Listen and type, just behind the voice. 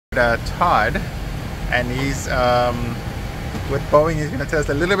Todd, and he's with Boeing. He's going to tell us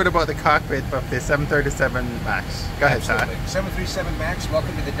a little bit about the cockpit of the 737 MAX. Go ahead, Todd. 737 MAX,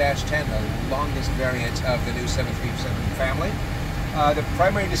 welcome to the Dash 10, the longest variant of the new 737 family. The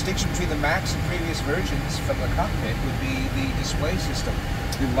primary distinction between the MAX and previous versions from the cockpit would be the display system.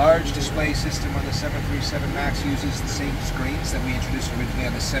 The large display system on the 737 MAX uses the same screens that we introduced originally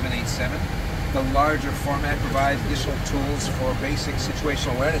on the 787. The larger format provides additional tools for basic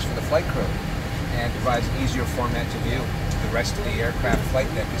situational awareness for the flight crew and provides an easier format to view. The rest of the aircraft flight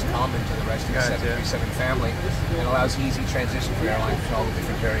deck is common to the rest of the 737 family and allows easy transition for airlines between all the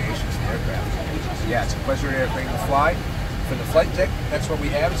different variations of the aircraft. Yeah, it's a pleasure airplane to fly. For the flight deck, that's what we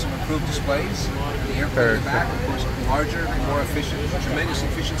have, some improved displays. The airplane in the back, of course, larger and more efficient, tremendous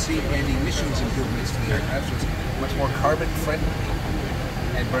efficiency and emissions improvements to the aircraft, so it's much more carbon friendly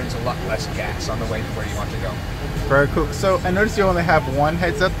and burns a lot less gas on the way to where you want to go. Very cool. So I noticed you only have one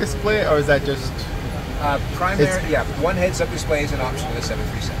heads-up display, or is that just one heads-up display is an option of the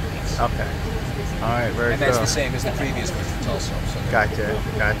 737. Yes. Okay. All right, very cool. And that's the same as the previous versions also. So gotcha.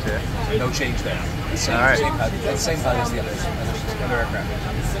 So no change there. Same HUD as the other aircraft.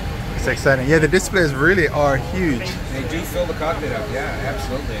 It's exciting. Yeah, the displays really are huge. They do fill the cockpit up. Yeah,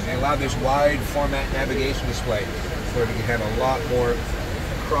 absolutely. And they allow this wide format navigation display where we can have a lot more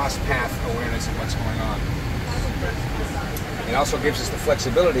cross-path awareness of what's going on. It also gives us the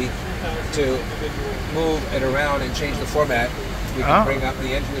flexibility to move it around and change the format. We can bring up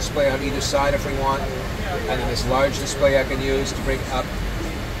the engine display on either side if we want, and then this large display I can use to bring up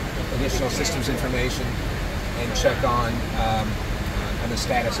additional systems information and check on the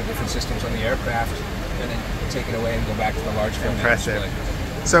status of different systems on the aircraft, and then take it away and go back to the large format display.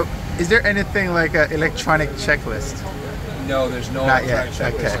 So, is there anything like an electronic checklist? No, there's no electronic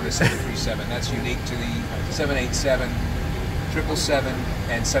checklist on the 737. That's unique to the 787, 777,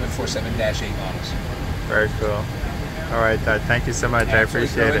 and 747-8 models. Very cool. All right, Todd. Thank you so much. I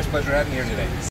appreciate it. It's a pleasure having you here today.